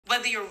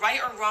whether you're right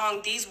or wrong,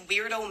 these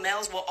weirdo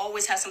males will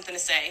always have something to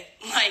say.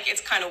 Like,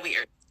 it's kind of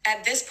weird.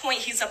 At this point,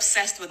 he's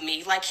obsessed with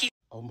me. Like, he...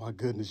 Oh my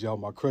goodness, y'all,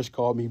 my crush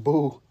called me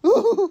boo.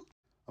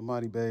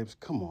 Amani, babes,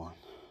 come on.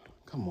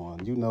 Come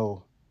on, you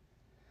know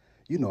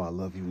I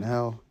love you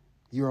now.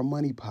 You're a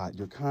money pot.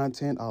 Your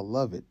content, I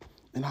love it.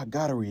 And I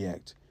gotta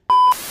react.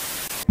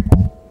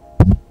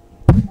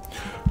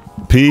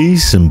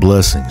 Peace and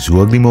blessings,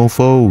 you ugly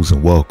mofos,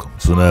 and welcome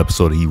to another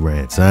episode of He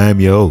Rants. I am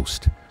your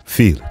host,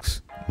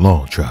 Felix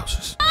Long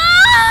Trousers.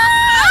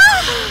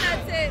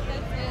 That's it.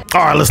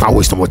 All right, let's not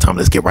waste no more time.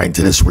 Let's get right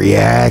into this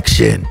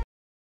reaction.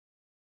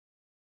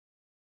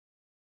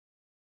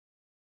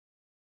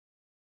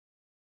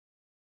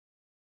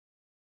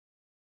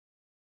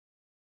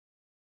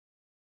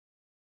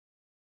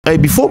 Hey,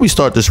 before we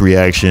start this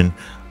reaction,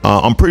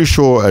 I'm pretty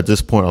sure at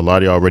this point a lot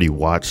of y'all already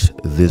watched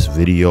this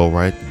video,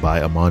 right,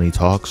 by Amani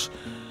Talks.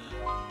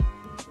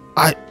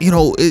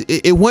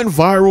 It went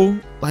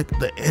viral like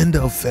the end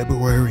of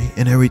February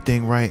and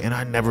everything, right? And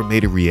I never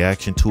made a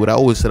reaction to it. I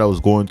always said I was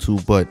going to,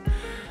 but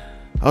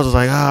I was just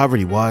like, I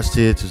already watched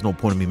it. There's no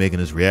point in me making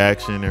this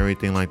reaction and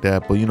everything like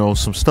that. But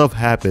some stuff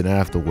happened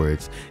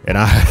afterwards, and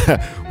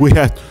we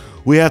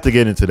have to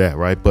get into that,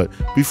 right? But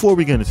before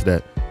we get into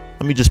that,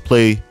 let me just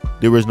play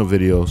the original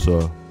video,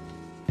 so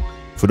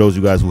for those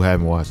of you guys who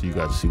haven't watched it, you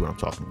guys see what I'm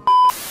talking about.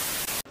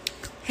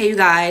 Hey you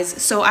guys,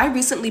 so I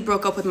recently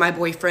broke up with my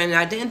boyfriend, and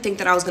I didn't think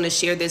that I was going to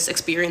share this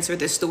experience or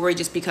this story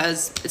just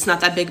because it's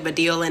not that big of a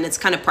deal and it's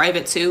kind of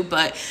private too,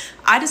 but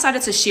I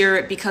decided to share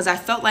it because I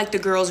felt like the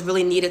girls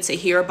really needed to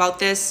hear about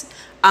this.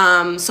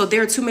 So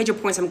there are two major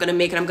points I'm going to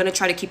make, and I'm going to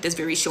try to keep this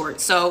very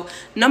short. So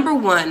number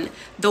one,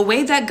 the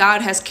way that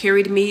God has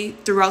carried me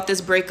throughout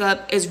this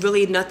breakup is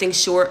really nothing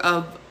short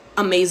of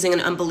amazing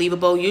and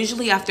unbelievable.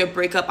 Usually after a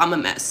breakup, I'm a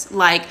mess.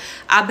 Like,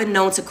 I've been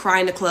known to cry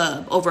in the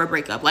club over a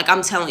breakup. Like,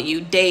 I'm telling you,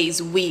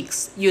 days,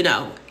 weeks,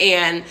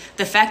 and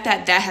the fact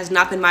that that has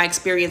not been my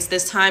experience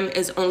this time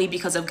is only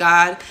because of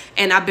God.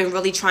 And I've been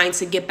really trying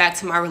to get back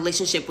to my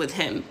relationship with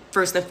him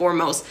first and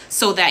foremost,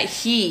 so that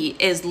he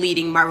is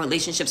leading my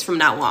relationships from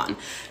now on.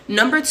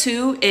 Number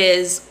two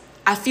is,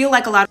 I feel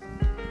like a lot of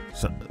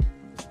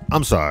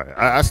I'm sorry,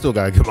 I still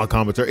gotta get my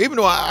commentary, even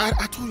though I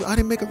told you I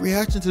didn't make a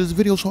reaction to this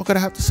video, so I gotta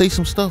have to say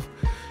some stuff.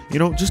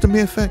 Just a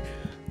mere fact.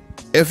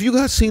 If you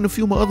guys seen a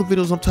few of my other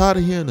videos, I'm tired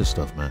of hearing this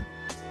stuff, man.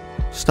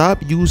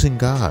 Stop using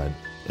God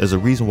as a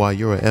reason why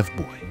you're a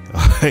F-boy.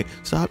 All right?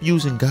 Stop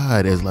using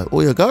God as like,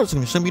 oh yeah, God's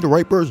gonna send me the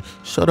right person.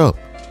 Shut up.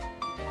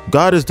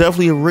 God has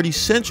definitely already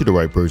sent you the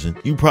right person.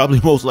 You probably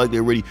most likely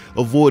already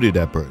avoided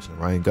that person,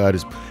 right? God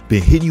has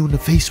been hitting you in the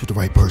face with the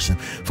right person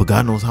for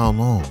God knows how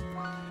long.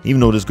 Even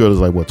though this girl is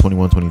like, what,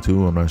 21,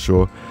 22, I'm not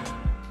sure.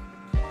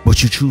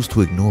 But you choose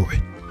to ignore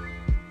it.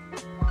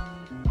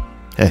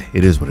 Hey,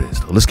 it is what it is,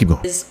 though. Let's keep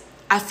going.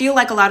 I feel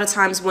like a lot of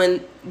times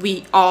when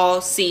we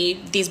all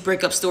see these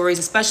breakup stories,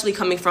 especially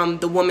coming from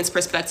the woman's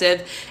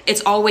perspective,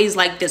 it's always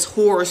like this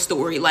horror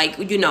story, like,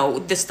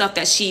 the stuff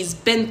that she's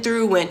been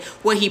through and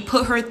what he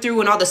put her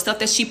through and all the stuff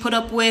that she put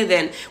up with.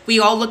 And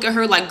we all look at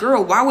her like,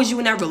 girl, why was you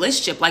in that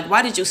relationship? Like,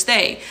 why did you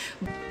stay?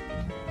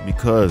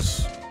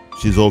 Because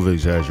she's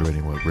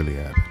over-exaggerating what really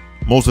happened.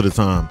 Most of the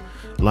time,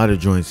 a lot of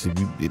joints,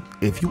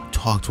 if you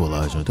talk to a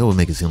lot of joints, they will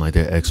make it seem like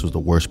their ex was the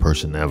worst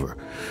person ever,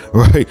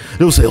 right?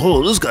 They'll say,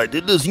 oh, this guy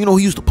did this. He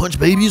used to punch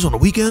babies on the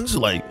weekends.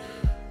 Like,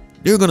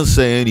 they're going to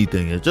say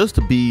anything just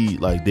to be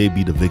like they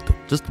be the victim.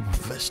 Just the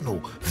professional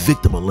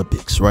victim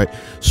Olympics, right?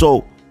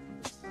 So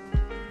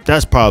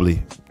that's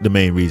probably the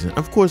main reason.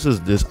 Of course, there's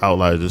this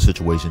outlier, this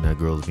situation that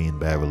girls be in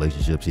bad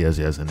relationships. Yes.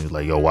 And it's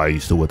like, yo, why are you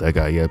still with that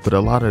guy yet? But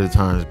a lot of the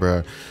times,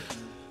 bro,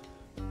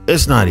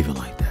 it's not even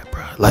like that,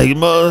 bro. Like, a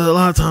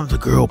lot of times the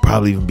girl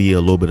probably even be a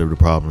little bit of the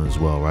problem as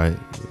well, right?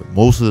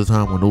 Most of the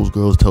time when those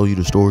girls tell you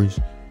the stories,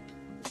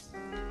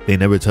 they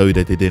never tell you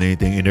that they did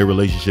anything. In their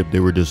relationship, they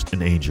were just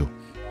an angel.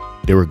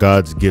 They were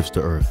God's gifts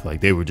to earth.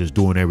 Like, they were just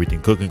doing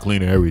everything, cooking,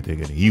 cleaning, everything.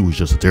 And he was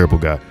just a terrible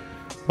guy.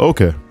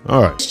 Okay,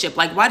 all right.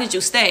 Like, why did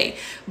you stay?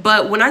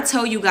 But when I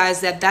tell you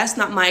guys that that's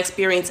not my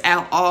experience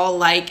at all,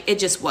 like, it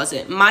just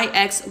wasn't. My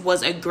ex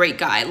was a great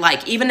guy.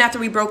 Like, even after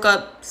we broke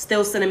up,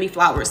 still sending me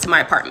flowers to my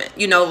apartment,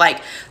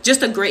 like,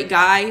 just a great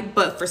guy,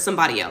 but for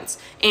somebody else.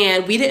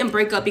 And we didn't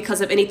break up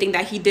because of anything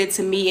that he did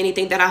to me,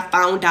 anything that I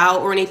found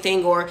out or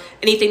anything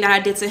that I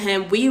did to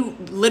him. We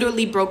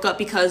literally broke up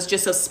because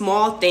just of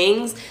small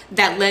things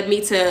that led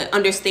me to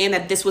understand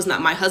that this was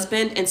not my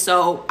husband. And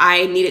so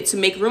I needed to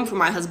make room for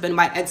my husband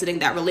by exiting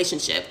that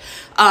relationship.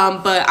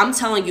 But I'm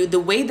telling you, the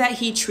way that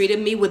he treated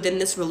me within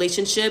this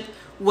relationship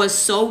was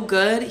so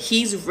good.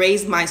 He's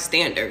raised my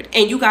standard,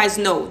 and you guys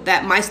know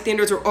that my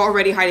standards were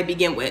already high to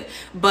begin with,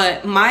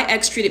 but my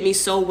ex treated me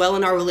so well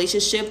in our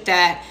relationship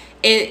that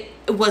it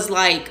was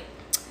like,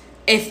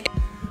 you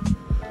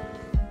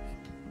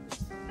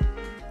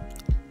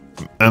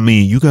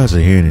guys are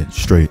hearing it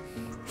straight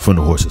from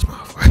the horse's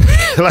mouth.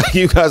 Right? Like,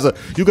 you guys are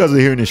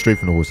hearing it straight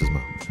from the horse's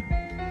mouth.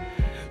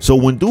 So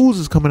when dudes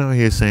is coming out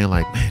here saying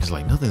like, man, it's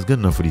like nothing's good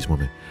enough for these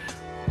women,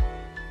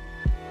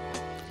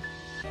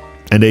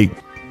 and they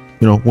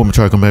You know, woman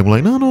try to come back and be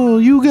like, no,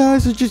 you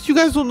guys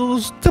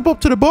don't step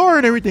up to the bar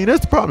and everything. That's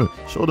the problem.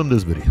 Show them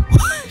this video.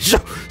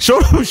 show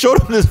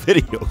them this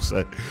video.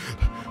 Son.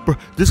 Bro,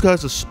 this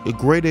guy's a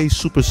grade A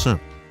super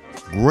simp.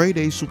 Grade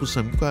A super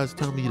simp. You guys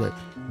tell me that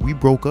we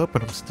broke up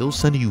and I'm still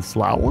sending you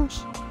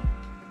flowers?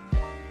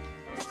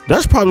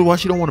 That's probably why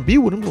she don't want to be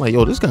with him. Like,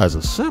 yo, this guy's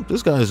a simp.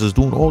 This guy's just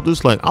doing all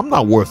this. Like, I'm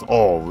not worth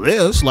all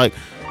this. Like,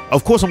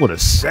 of course I'm going to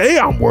say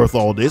I'm worth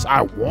all this.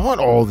 I want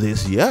all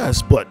this,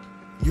 yes, but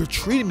you're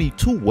treating me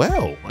too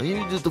well. I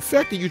mean, just the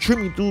fact that you treat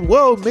me too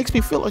well makes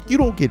me feel like you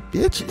don't get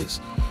bitches.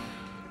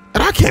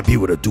 And I can't be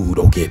with a dude who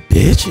don't get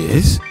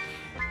bitches.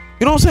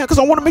 You know what I'm saying? Because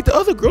I want to make the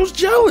other girls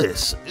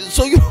jealous.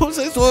 So, you know what I'm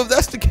saying? So if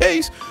that's the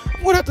case,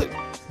 I'm going to have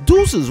to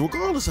deuces,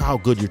 regardless of how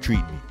good you're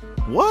treating me.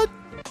 What?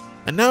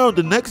 And now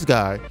the next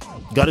guy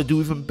got to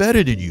do even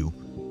better than you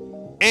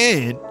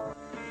and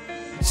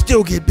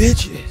still get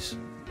bitches.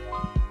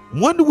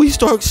 When do we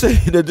start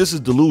saying that this is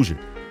delusion?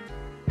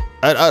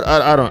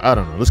 I don't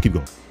know. Let's keep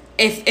going.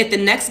 If the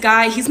next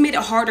guy, he's made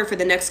it harder for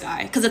the next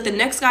guy. Because if the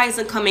next guy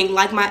isn't coming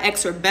like my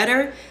ex or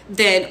better,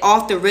 then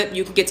off the rip,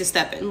 you can get to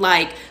stepping.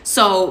 Like,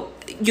 so,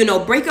 you know,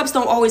 breakups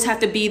don't always have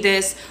to be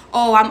this,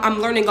 oh,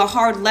 I'm learning a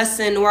hard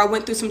lesson or I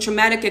went through some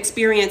traumatic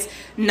experience.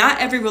 Not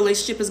every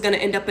relationship is going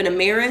to end up in a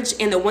marriage.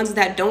 And the ones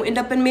that don't end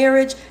up in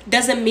marriage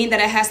doesn't mean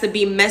that it has to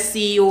be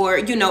messy or,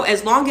 you know,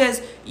 as long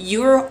as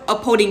you're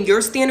upholding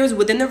your standards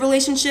within the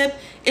relationship,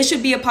 it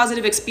should be a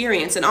positive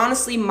experience. And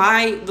honestly,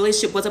 my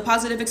relationship was a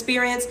positive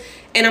experience.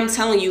 And I'm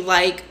telling you,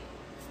 like,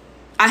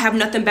 I have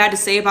nothing bad to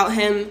say about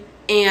him.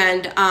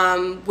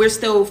 And we're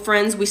still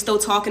friends. We still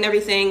talk and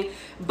everything.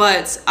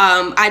 But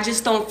I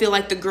just don't feel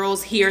like the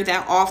girls hear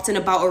that often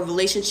about a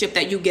relationship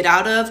that you get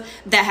out of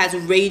that has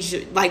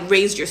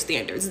raised your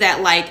standards.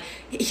 That, like,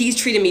 he's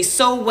treating me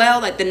so well,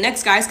 like the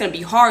next guy's gonna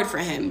be hard for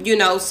him, you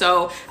know?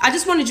 So I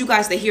just wanted you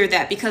guys to hear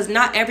that, because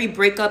not every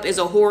breakup is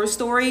a horror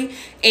story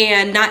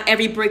and not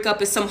every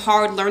breakup is some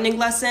hard learning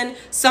lesson.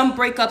 Some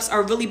breakups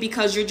are really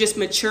because you're just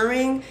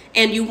maturing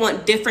and you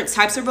want different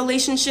types of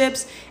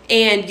relationships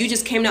and you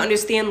just came to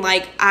understand,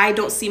 like, I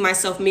don't see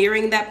myself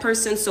marrying that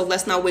person, so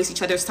let's not waste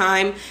each other's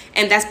time.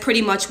 And that's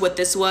pretty much what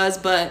this was.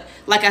 But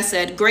like I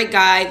said, great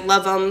guy,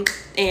 love him,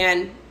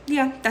 and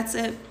yeah, that's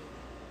it.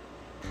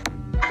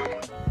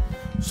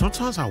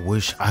 Sometimes I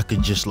wish I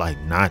could just like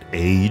not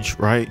age,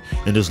 right?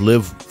 And just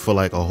live for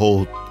like a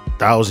whole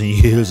 1,000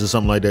 years or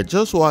something like that,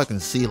 just so I can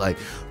see like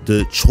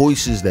the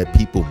choices that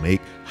people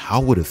make,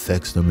 how it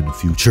affects them in the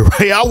future,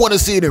 right? I want to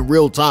see it in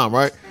real time,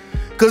 right?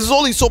 Because there's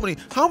only so many,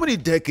 how many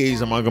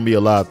decades am I going to be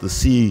allowed to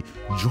see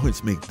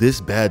joints make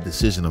this bad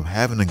decision of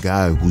having a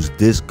guy who's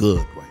this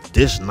good, right?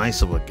 This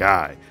nice of a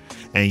guy,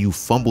 and you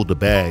fumble the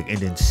bag, and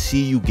then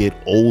see you get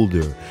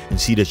older and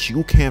see that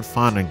you can't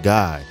find a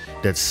guy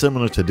that's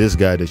similar to this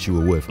guy that you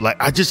were with. Like,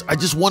 I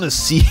just want to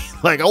see,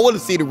 like, I want to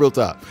see it in real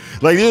time.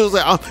 Like, it was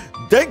like,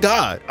 thank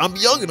God I'm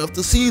young enough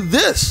to see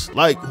this.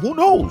 Like, who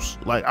knows?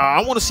 Like,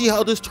 I want to see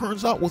how this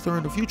turns out with her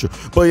in the future.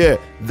 But yeah,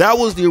 that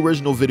was the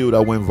original video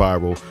that went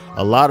viral.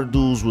 A lot of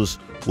dudes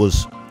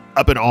was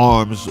up in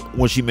arms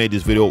when she made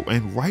this video,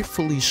 and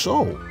rightfully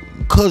so,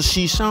 because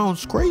she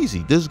sounds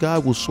crazy. This guy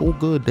was so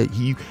good that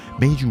he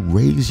made you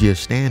raise your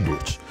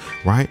standards,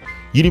 right?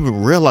 You didn't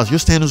even realize your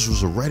standards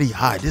was already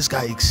high. This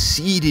guy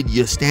exceeded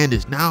your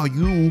standards. Now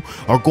you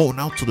are going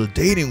out to the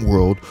dating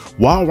world,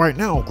 while right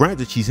now,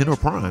 granted, she's in her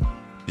prime.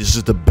 This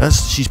is the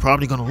best she's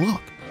probably gonna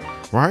look,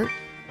 right?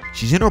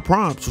 She's in her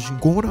prime, so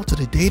she's going out to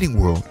the dating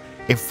world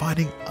and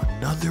finding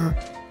another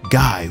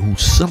guy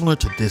who's similar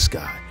to this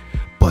guy,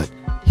 but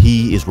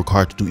he is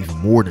required to do even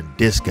more than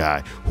this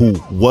guy who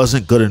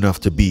wasn't good enough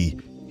to be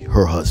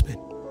her husband.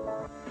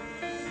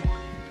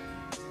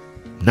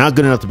 Not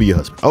good enough to be your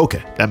husband.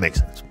 Okay, that makes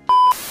sense.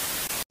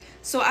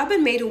 So I've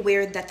been made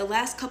aware that the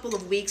last couple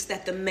of weeks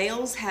that the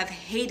males have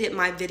hated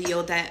my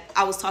video that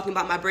I was talking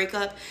about my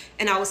breakup,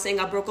 and I was saying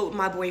I broke up with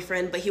my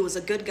boyfriend, but he was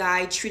a good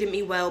guy, treated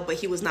me well, but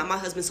he was not my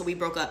husband, so we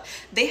broke up.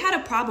 They had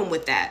a problem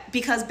with that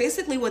because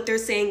basically what they're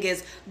saying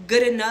is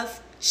good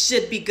enough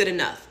should be good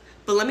enough.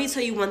 But let me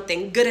tell you one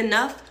thing, good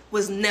enough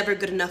was never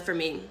good enough for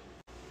me.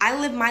 I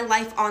live my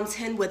life on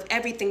 10 with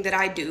everything that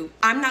I do.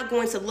 I'm not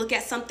going to look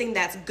at something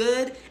that's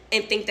good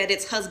and think that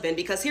it's husband,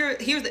 because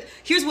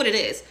here's what it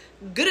is.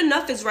 Good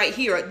enough is right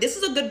here. This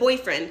is a good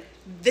boyfriend.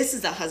 This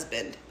is a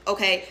husband,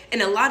 okay?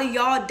 And a lot of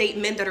y'all date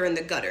men that are in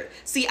the gutter.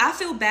 See, I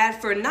feel bad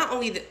for not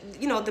only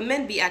the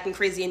men be acting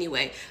crazy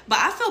anyway, but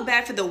I feel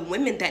bad for the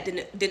women that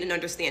didn't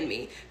understand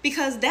me,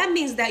 because that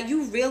means that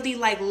you really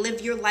like live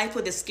your life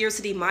with a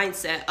scarcity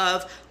mindset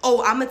of,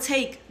 oh, I'm gonna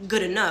take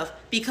good enough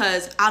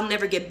because I'll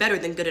never get better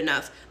than good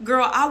enough.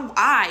 Girl,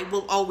 I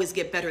will always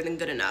get better than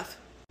good enough.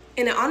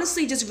 And it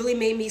honestly just really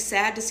made me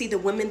sad to see the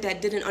women that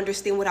didn't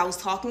understand what I was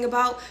talking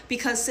about,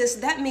 because sis,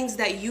 that means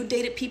that you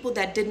dated people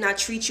that did not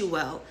treat you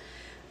well.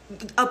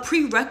 A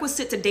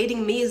prerequisite to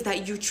dating me is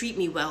that you treat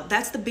me well.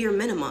 That's the bare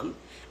minimum.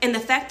 And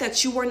the fact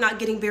that you are not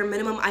getting bare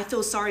minimum, I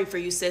feel sorry for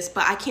you, sis,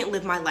 but I can't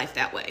live my life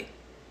that way.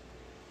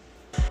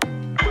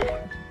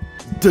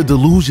 The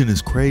delusion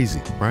is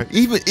crazy, right?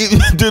 Even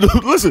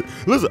listen.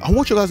 I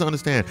want you guys to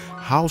understand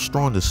how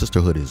strong the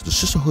sisterhood is. The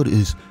sisterhood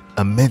is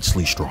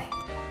immensely strong,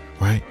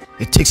 right?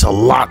 It takes a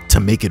lot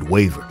to make it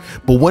waver.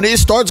 But when it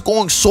starts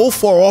going so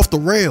far off the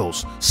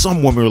rails,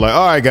 some women are like,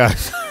 all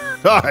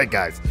right,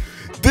 guys,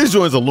 this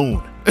joint's a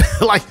loon.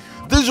 Like,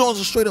 this joint's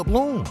a straight up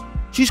loon.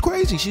 She's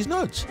crazy. She's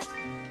nuts.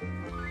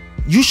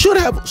 You should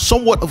have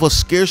somewhat of a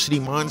scarcity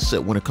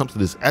mindset when it comes to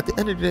this. At the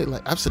end of the day,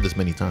 like I've said this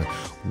many times,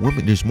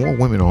 there's more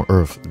women on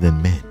earth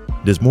than men.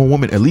 There's more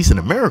women, at least in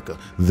America,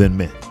 than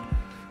men,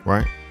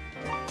 right?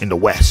 In the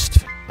West.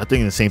 I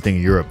think the same thing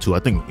in Europe too. I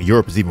think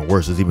Europe is even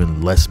worse. There's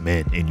even less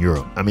men in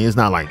Europe. I mean, it's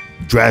not like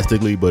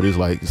drastically, but it's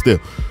like still.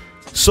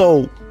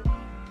 So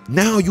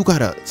now you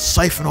gotta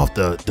siphon off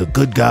the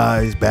good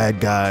guys,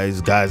 bad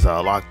guys, guys that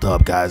are locked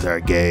up, guys that are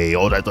gay,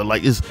 all that.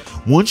 Like, is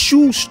once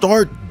you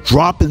start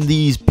dropping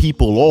these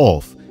people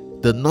off,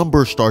 the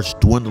number starts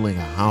dwindling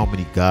of how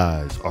many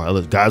guys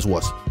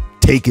was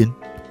taken.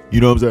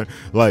 You know what I'm saying?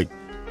 Like,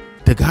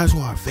 the guys who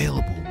are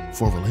available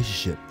for a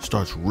relationship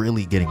starts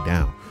really getting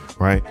down,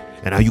 right?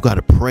 And now you got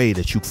to pray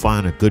that you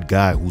find a good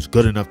guy who's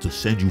good enough to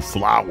send you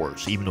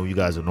flowers, even though you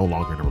guys are no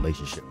longer in a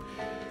relationship,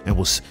 and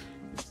will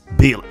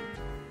be.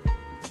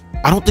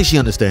 I don't think she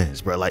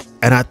understands, bro. Like,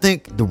 and I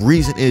think the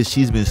reason is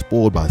she's been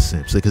spoiled by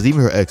simps, because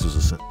even her ex was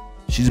a simp.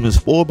 She's been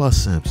spoiled by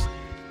simps,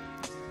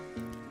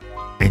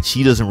 and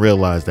she doesn't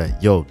realize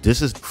that, yo,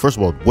 this is, first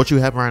of all, what you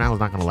have right now is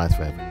not going to last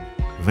forever.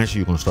 Eventually,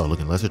 you're going to start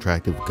looking less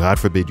attractive. God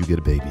forbid you get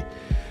a baby.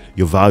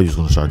 Your value is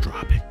going to start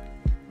dropping.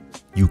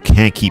 You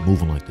can't keep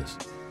moving like this.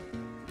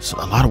 So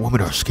a lot of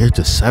women are scared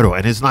to settle.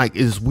 And it's like,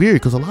 it's weird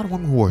because a lot of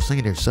women who are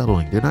saying they're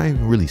settling, they're not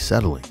even really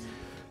settling.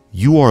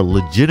 You are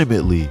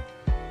legitimately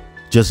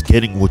just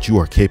getting what you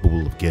are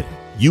capable of getting.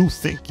 You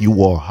think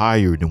you are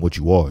higher than what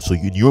you are. So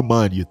in your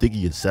mind, you're thinking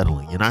you're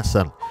settling. You're not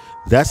settling.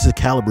 That's the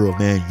caliber of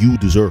man you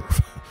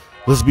deserve.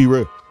 Let's be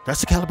real.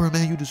 That's the caliber of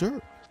man you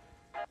deserve.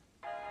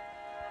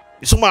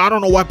 Somebody, I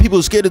don't know why people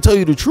are scared to tell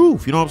you the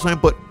truth. You know what I'm saying?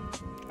 But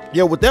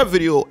yeah, with that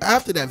video,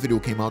 after that video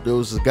came out, there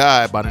was this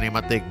guy by the name,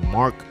 I think,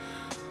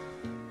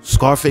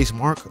 Scarface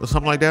Mark or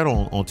something like that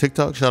on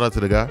TikTok. Shout out to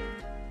the guy.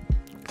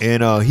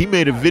 And he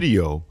made a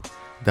video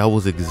that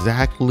was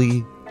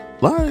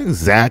not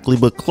exactly,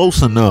 but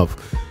close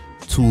enough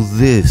to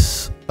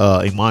this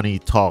Imani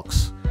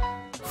Talks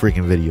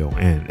freaking video.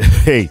 And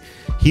hey,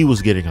 he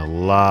was getting a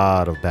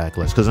lot of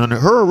backlash because on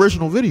her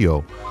original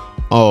video,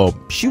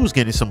 she was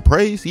getting some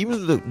praise,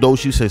 even though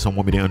she said some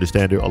women didn't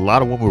understand her. A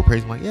lot of women were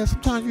praising, like, yeah,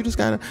 sometimes you just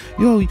gotta,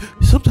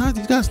 sometimes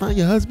these guys not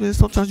your husband,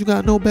 sometimes you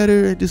gotta know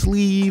better and just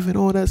leave and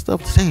all that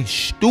stuff, saying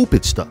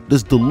stupid stuff,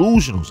 this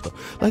delusional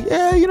stuff, like,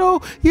 yeah,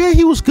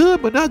 he was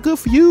good but not good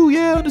for you,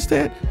 yeah, I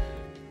understand.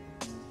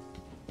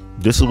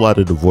 This is why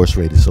the divorce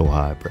rate is so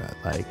high, bro.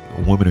 Like,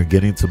 women are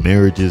getting to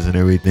marriages and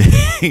everything,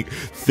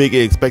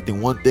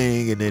 expecting one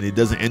thing, and then it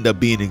doesn't end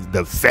up being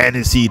the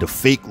fantasy, the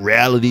fake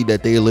reality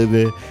that they live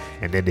in,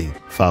 and then they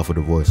file for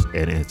divorce,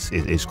 and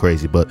it's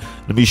crazy. But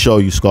let me show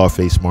you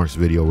Scarface Mark's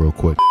video real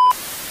quick.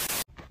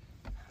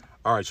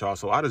 All right, y'all.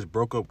 So I just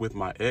broke up with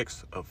my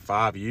ex of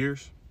 5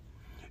 years,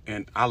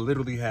 and I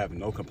literally have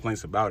no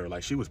complaints about her.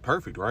 Like, she was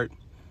perfect, right?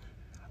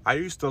 I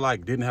used to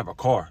didn't have a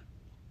car.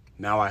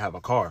 Now I have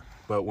a car.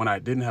 But when I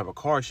didn't have a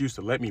car, she used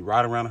to let me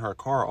ride around in her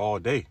car all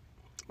day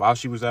while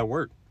she was at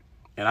work.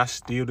 And I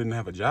still didn't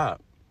have a job.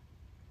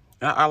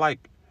 And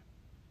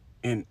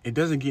and it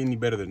doesn't get any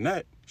better than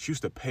that. She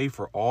used to pay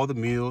for all the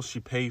meals. She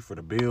paid for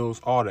the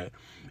bills, all that,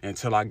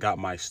 until I got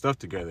my stuff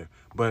together.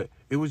 But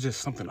it was just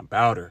something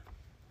about her.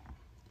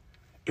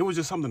 It was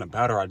just something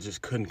about her I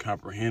just couldn't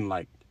comprehend.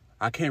 Like,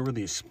 I can't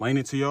really explain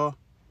it to y'all,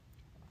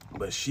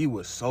 but she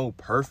was so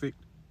perfect.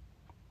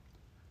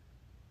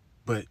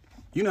 But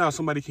you know how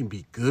somebody can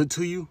be good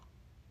to you,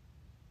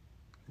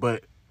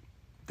 but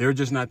they're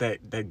just not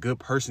that good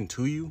person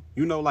to you?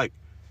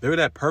 They're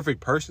that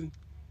perfect person,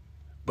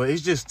 but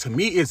it's just, to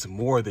me, it's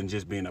more than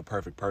just being a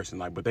perfect person.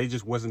 But they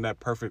just wasn't that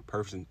perfect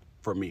person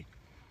for me,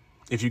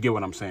 if you get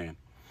what I'm saying.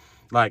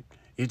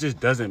 It just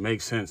doesn't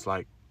make sense.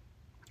 And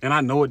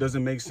I know it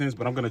doesn't make sense,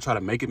 but I'm going to try to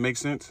make it make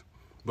sense.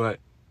 But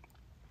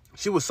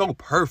she was so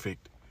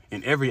perfect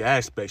in every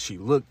aspect. She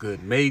looked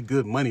good, made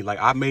good money.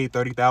 I made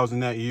 $30,000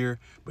 that year,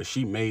 but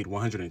she made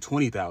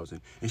 $120,000,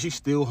 and she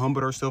still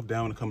humbled herself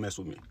down to come mess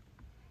with me.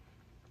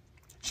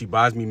 She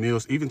buys me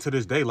meals, even to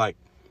this day.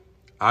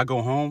 I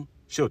go home,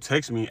 she'll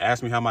text me,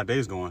 ask me how my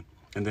day's going,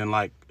 and then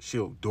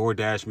she'll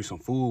DoorDash me some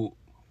food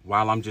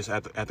while I'm just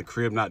at the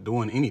crib not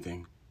doing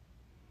anything.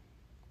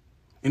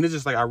 And it's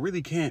just I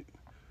really can't.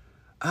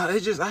 I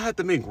had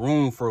to make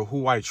room for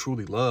who I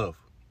truly love.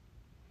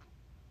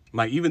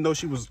 Even though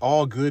she was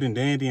all good and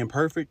dandy and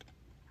perfect,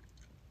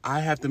 I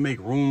have to make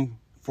room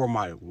for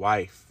my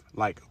wife.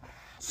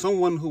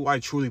 Someone who I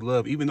truly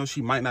love, even though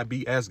she might not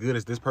be as good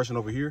as this person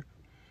over here.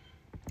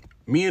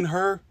 Me and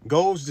her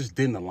goals just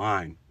didn't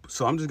align.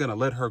 So I'm just going to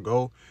let her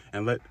go,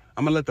 and I'm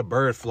going to let the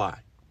bird fly.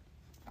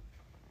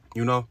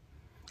 I'm going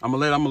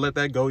to let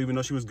that go, even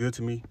though she was good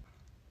to me.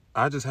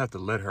 I just have to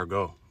let her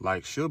go.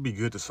 She'll be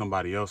good to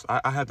somebody else.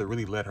 I have to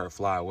really let her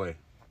fly away.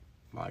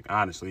 Like,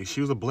 honestly,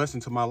 she was a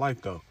blessing to my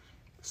life, though.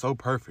 So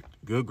perfect.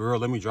 Good girl.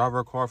 Let me drive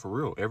her car for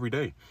real every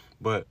day.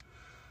 But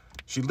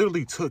she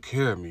literally took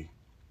care of me.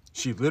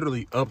 She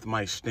literally upped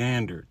my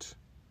standards.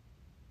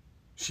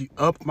 She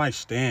upped my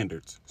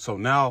standards. So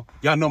now,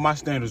 y'all know my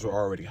standards were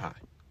already high.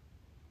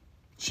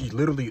 She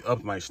literally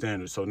upped my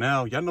standards. So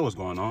now, y'all know what's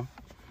going on.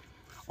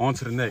 On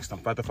to the next. I'm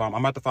about to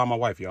find my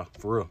wife, y'all.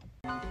 For real.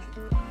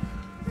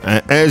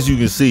 And as you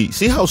can see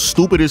how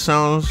stupid it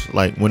sounds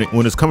like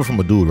when it's coming from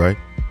a dude, right?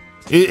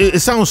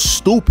 It sounds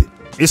stupid.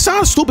 It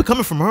sounds stupid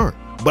coming from her.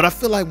 But I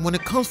feel like when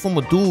it comes from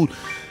a dude,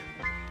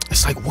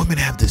 it's like women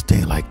have this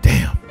thing like,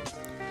 damn.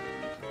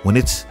 When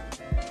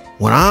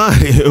I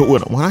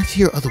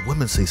hear other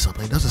women say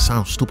something, it doesn't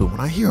sound stupid.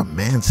 When I hear a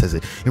man says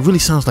it, it really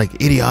sounds like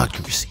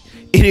idiocracy.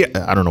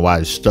 I don't know why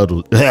I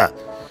stuttering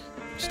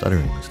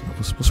and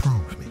stuff. What's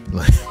wrong with me?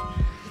 Like,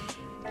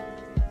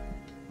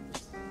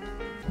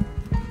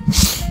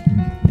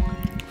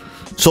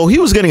 so he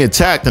was getting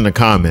attacked in the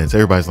comments.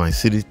 Everybody's like,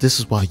 see, this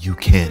is why you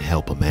can't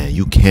help a man.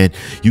 You can't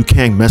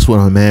mess with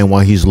a man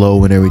while he's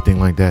low and everything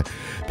like that,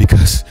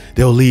 because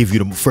they'll leave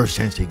you the first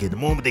chance they get. The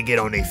moment they get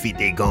on their feet,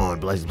 they gone.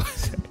 Blah, blah, blah.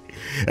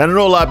 And I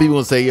know a lot of people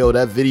will say, yo,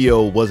 that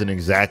video wasn't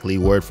exactly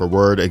word for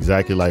word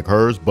exactly like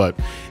hers, but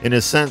in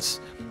a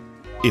sense,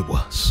 it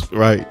was,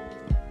 right?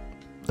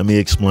 Let me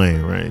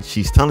explain, right?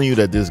 She's telling you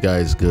that this guy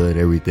is good,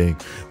 everything.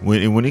 When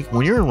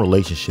you're in a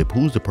relationship,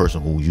 who's the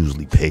person who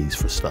usually pays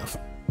for stuff?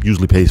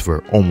 Usually pays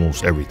for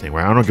almost everything,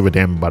 right? I don't give a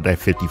damn about that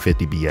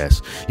 50-50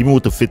 BS. Even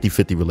with the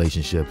 50-50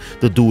 relationship,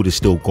 the dude is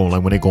still going,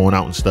 like when they're going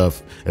out and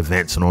stuff,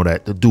 events and all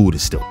that, the dude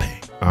is still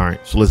paying. All right,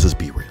 so let's just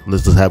be real.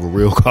 Let's just have a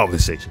real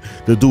conversation.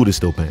 The dude is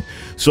still paying.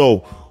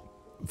 So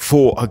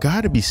for a guy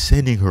to be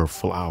sending her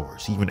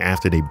flowers even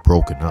after they've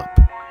broken up,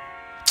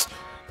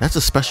 that's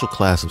a special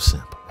class of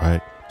simp,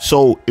 right?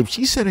 So if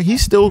he's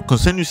still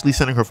continuously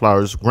sending her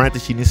flowers.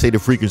 Granted, she didn't say the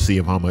frequency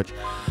of how much,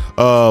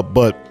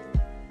 but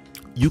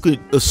you could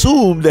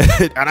assume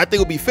that, and I think it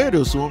would be fair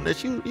to assume that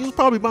he was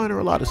probably buying her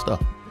a lot of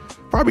stuff,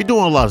 probably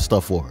doing a lot of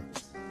stuff for her,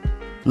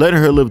 letting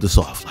her live the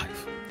soft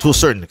life to a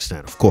certain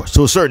extent, of course,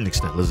 to a certain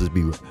extent. Let's just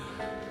be real.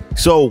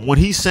 So when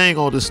he's saying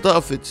all this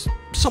stuff, it's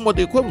somewhat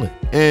the equivalent.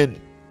 And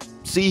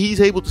see,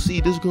 he's able to see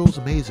this girl's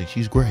amazing,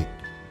 she's great,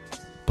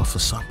 but for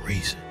some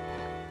reason,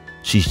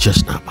 she's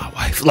just not my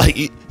wife. Like,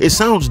 it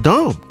sounds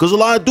dumb, because a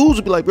lot of dudes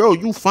would be like, bro,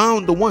 you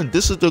found the one,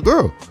 this is the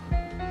girl.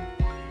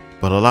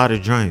 But a lot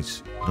of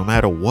joints, no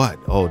matter what,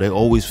 they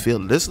always feel,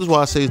 this is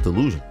why I say it's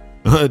delusion.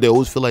 They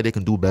always feel like they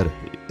can do better.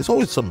 It's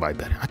always somebody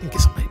better. I can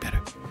get somebody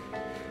better.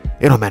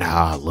 It don't matter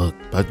how I look.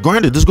 But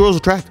granted, this girl's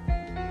attractive,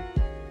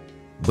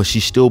 but she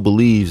still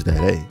believes that,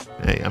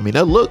 hey, I mean,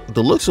 the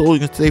looks are only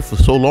gonna stay for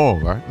so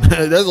long, right?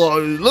 That's all.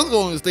 The looks are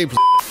only gonna stay for.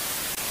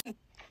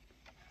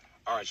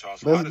 All right, y'all.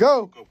 Let's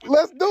go.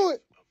 Let's do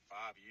it.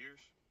 5 years.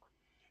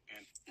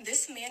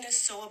 This man is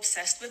so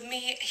obsessed with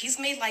me. He's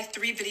made like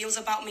 3 videos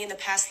about me in the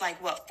past,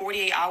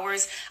 48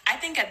 hours. I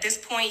think at this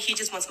point, he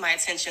just wants my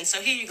attention.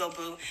 So here you go,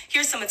 boo.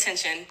 Here's some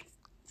attention.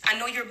 I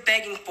know you're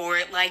begging for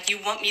it. Like, you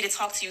want me to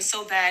talk to you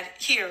so bad.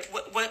 Here,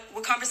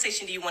 what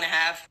conversation do you want to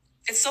have?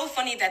 It's so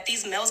funny that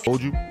these males...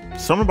 Told you.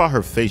 Something about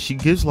her face. She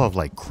gives off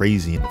like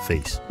crazy in the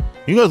face.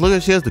 You guys look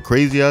at, she has the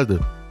crazy eyes.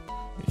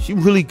 She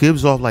really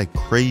gives off like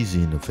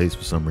crazy in the face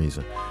for some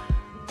reason.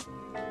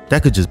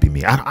 That could just be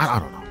me. I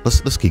don't know.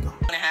 Let's keep going.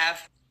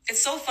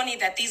 It's so funny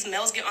that these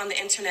males get on the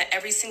internet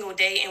every single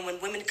day, and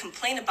when women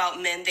complain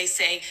about men, they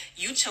say,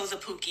 you chose a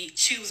pookie,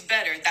 choose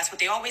better. That's what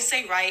they always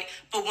say, right?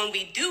 But when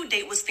we do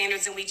date with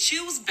standards and we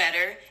choose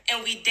better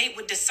and we date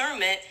with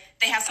discernment,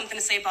 they have something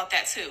to say about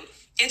that too.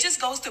 It just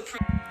goes to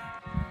prove...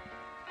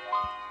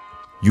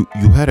 You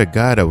had a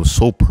guy that was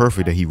so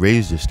perfect that he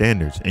raised your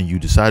standards, and you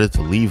decided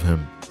to leave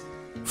him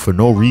for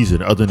no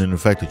reason other than the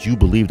fact that you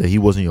believed that he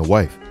wasn't your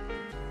wife.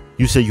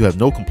 You said you have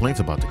no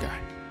complaints about the guy.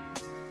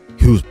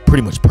 He was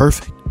pretty much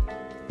perfect.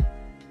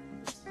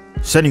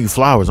 Sending you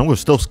flowers. I'm gonna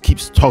still keep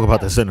talking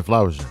about that sending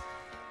flowers.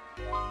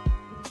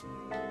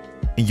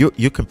 And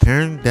you're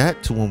comparing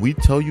that to when we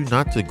tell you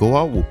not to go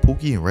out with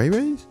Pookie and Ray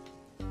Rays?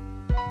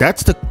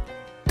 That's the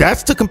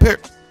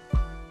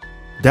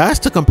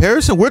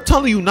comparison. We're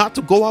telling you not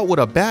to go out with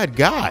a bad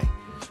guy.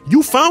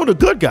 You found a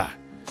good guy,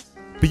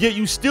 but yet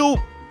you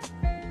still...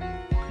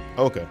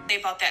 Okay.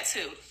 About that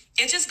too.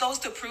 It just goes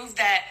to prove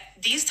that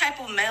these type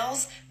of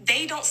males,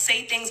 they don't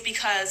say things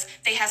because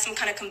they have some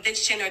kind of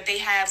conviction or they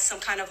have some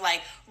kind of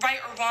like right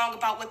or wrong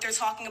about what they're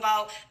talking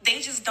about. They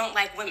just don't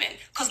like women,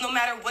 because no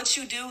matter what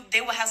you do, they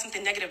will have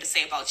something negative to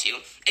say about you.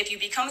 If you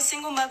become a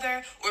single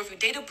mother, or if you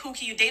date a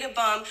pookie, you date a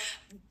bum,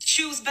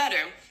 choose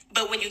better.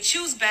 But when you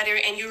choose better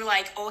and you're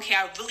like, okay,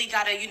 I really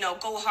gotta,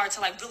 go hard to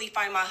like really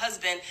find my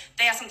husband,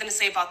 they have something to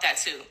say about that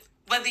too.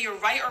 Whether you're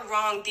right or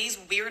wrong, these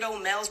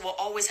weirdo males will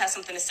always have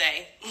something to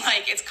say.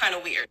 Like, it's kind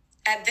of weird.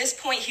 At this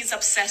point, he's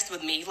obsessed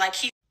with me. Like,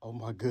 Oh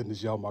my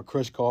goodness, y'all. My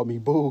crush called me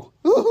boo.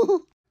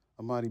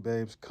 Amani,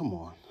 babes, come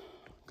on.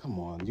 Come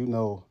on. You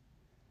know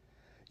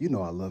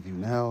I love you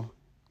now.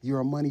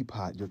 You're a money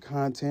pot. Your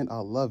content, I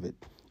love it.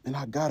 And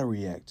I gotta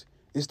react.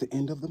 It's the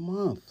end of the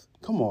month.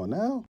 Come on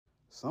now.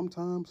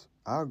 Sometimes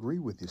I agree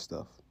with your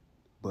stuff,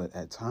 but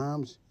at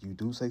times you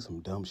do say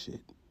some dumb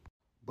shit.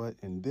 But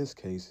in this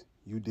case,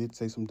 you did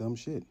say some dumb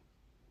shit.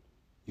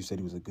 You said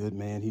he was a good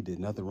man, he did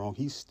nothing wrong.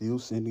 He's still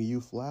sending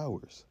you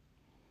flowers.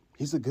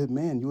 He's a good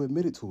man, you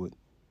admitted to it.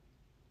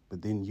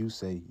 But then you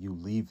say you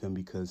leave him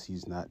because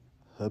he's not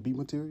hubby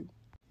material?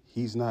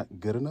 He's not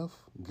good enough?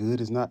 Good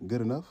is not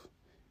good enough?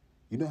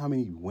 You know how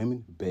many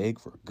women beg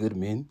for good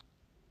men?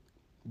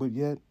 But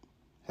yet,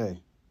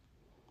 hey,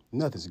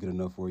 nothing's good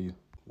enough for you.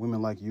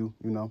 Women like you,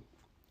 you know,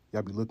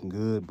 y'all be looking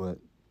good, but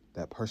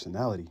that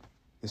personality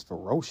is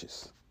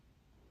ferocious.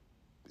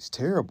 It's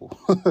terrible.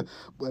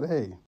 But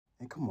hey,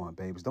 and come on,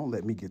 babes, don't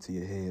let me get to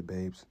your head,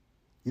 babes.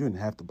 You didn't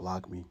have to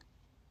block me.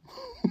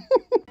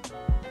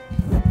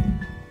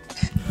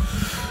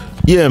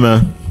 Yeah,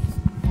 man.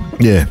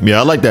 Yeah,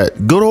 I like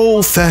that. Good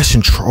old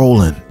fashioned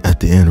trolling at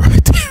the end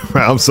right there.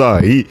 Right, I'm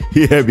sorry.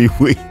 He had me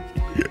weak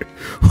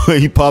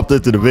when he popped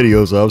into the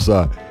video, so I'm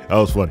sorry. That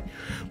was funny.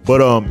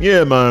 But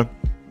yeah, man.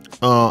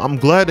 I'm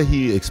glad that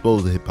he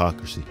exposed the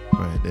hypocrisy,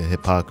 right? The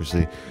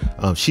hypocrisy.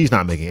 She's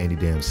not making any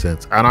damn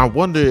sense. And I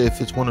wonder if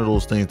it's one of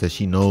those things that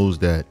she knows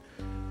that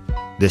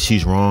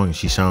she's wrong and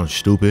she sounds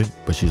stupid,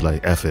 but she's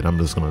like, F it, I'm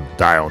just gonna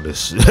die on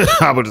this.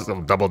 I'm just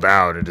gonna double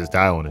down and just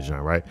die on this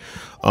joint, right?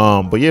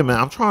 But yeah, man,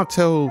 I'm trying to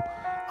tell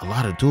a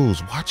lot of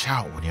dudes, watch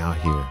out when you're out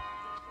here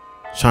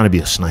trying to be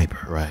a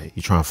sniper, right?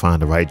 You're trying to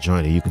find the right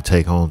joint that you can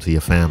take home to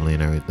your family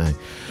and everything.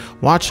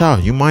 Watch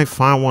out. You might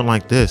find one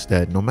like this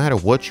that no matter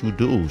what you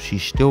do,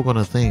 she's still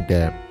gonna think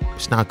that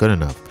it's not good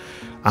enough.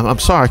 I'm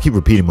sorry, I keep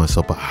repeating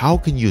myself, but how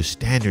can your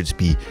standards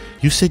be?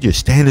 You said your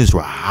standards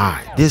were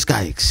high. This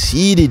guy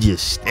exceeded your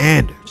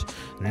standards.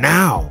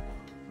 Now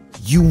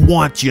you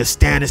want your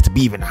standards to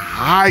be even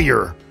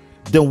higher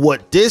than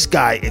what this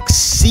guy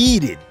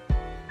exceeded.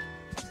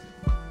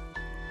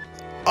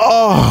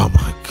 Oh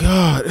my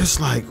God. It's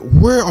like,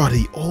 where are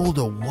the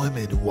older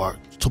women who are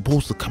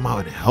supposed to come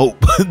out and help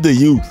the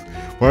youth,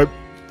 right?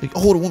 The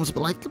older women be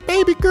like,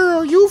 baby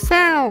girl, you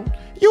found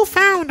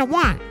the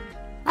one.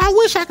 I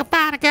wish I could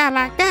find a guy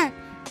like that,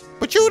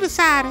 but you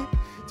decided.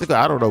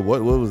 I don't know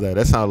what was that.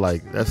 That sounded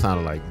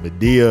like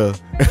Medea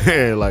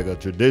and like a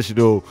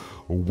traditional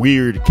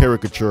weird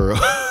caricature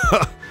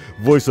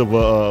voice of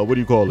a what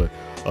do you call it?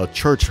 A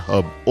church,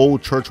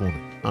 old church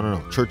woman. I don't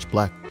know, church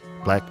black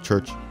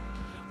church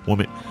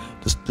woman.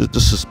 Just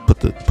put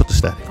the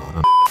static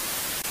on.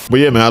 But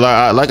yeah, man,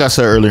 like I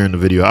said earlier in the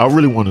video, I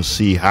really want to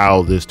see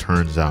how this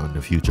turns out in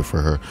the future for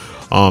her.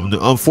 The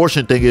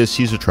unfortunate thing is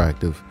she's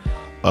attractive.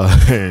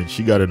 And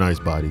she got a nice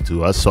body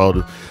too. I saw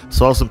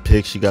some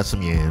pics. She got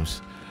some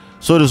yams.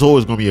 So there's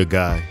always gonna be a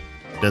guy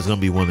that's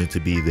gonna be willing to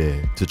be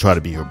there to try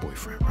to be her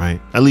boyfriend,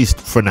 right? At least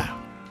for now.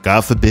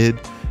 God forbid,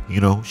 you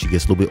know, she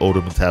gets a little bit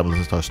older,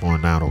 metabolism starts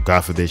slowing down, or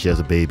God forbid she has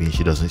a baby and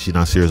she's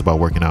not serious about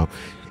working out.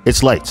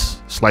 It's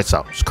lights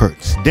out, it's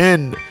curtains.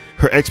 Then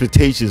her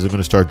expectations are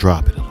gonna start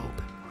dropping a little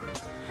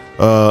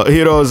bit.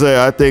 You know what I'm saying?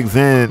 I think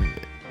then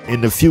in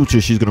the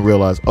future she's gonna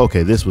realize,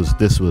 okay, this was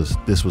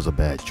a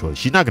bad choice.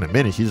 She's not gonna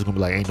admit it. She's just gonna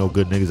be like, ain't no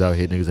good niggas out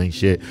here, niggas ain't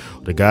shit.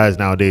 The guys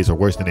nowadays are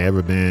worse than they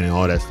ever been and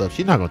all that stuff.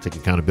 She's not gonna take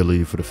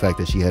accountability for the fact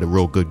that she had a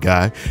real good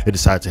guy and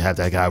decided to have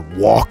that guy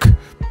walk.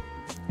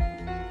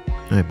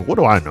 Hey, but what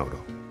do I know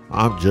though?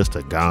 I'm just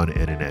a guy on the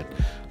internet.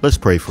 Let's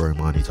pray for him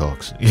when he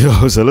talks. You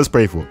know, so let's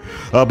pray for him.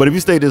 But if you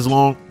stayed this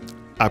long,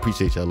 I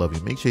appreciate you. I love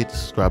you. Make sure you hit the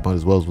subscribe button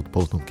as well as with the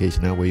post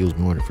notification. That way you'll be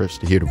more fresh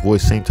to hear the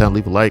voice. Same time,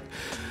 leave a like,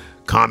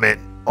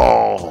 comment,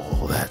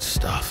 all that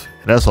stuff.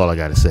 And that's all I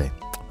gotta say.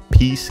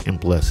 Peace and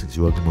blessings,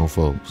 you ugly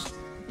mofos.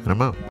 And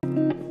I'm out.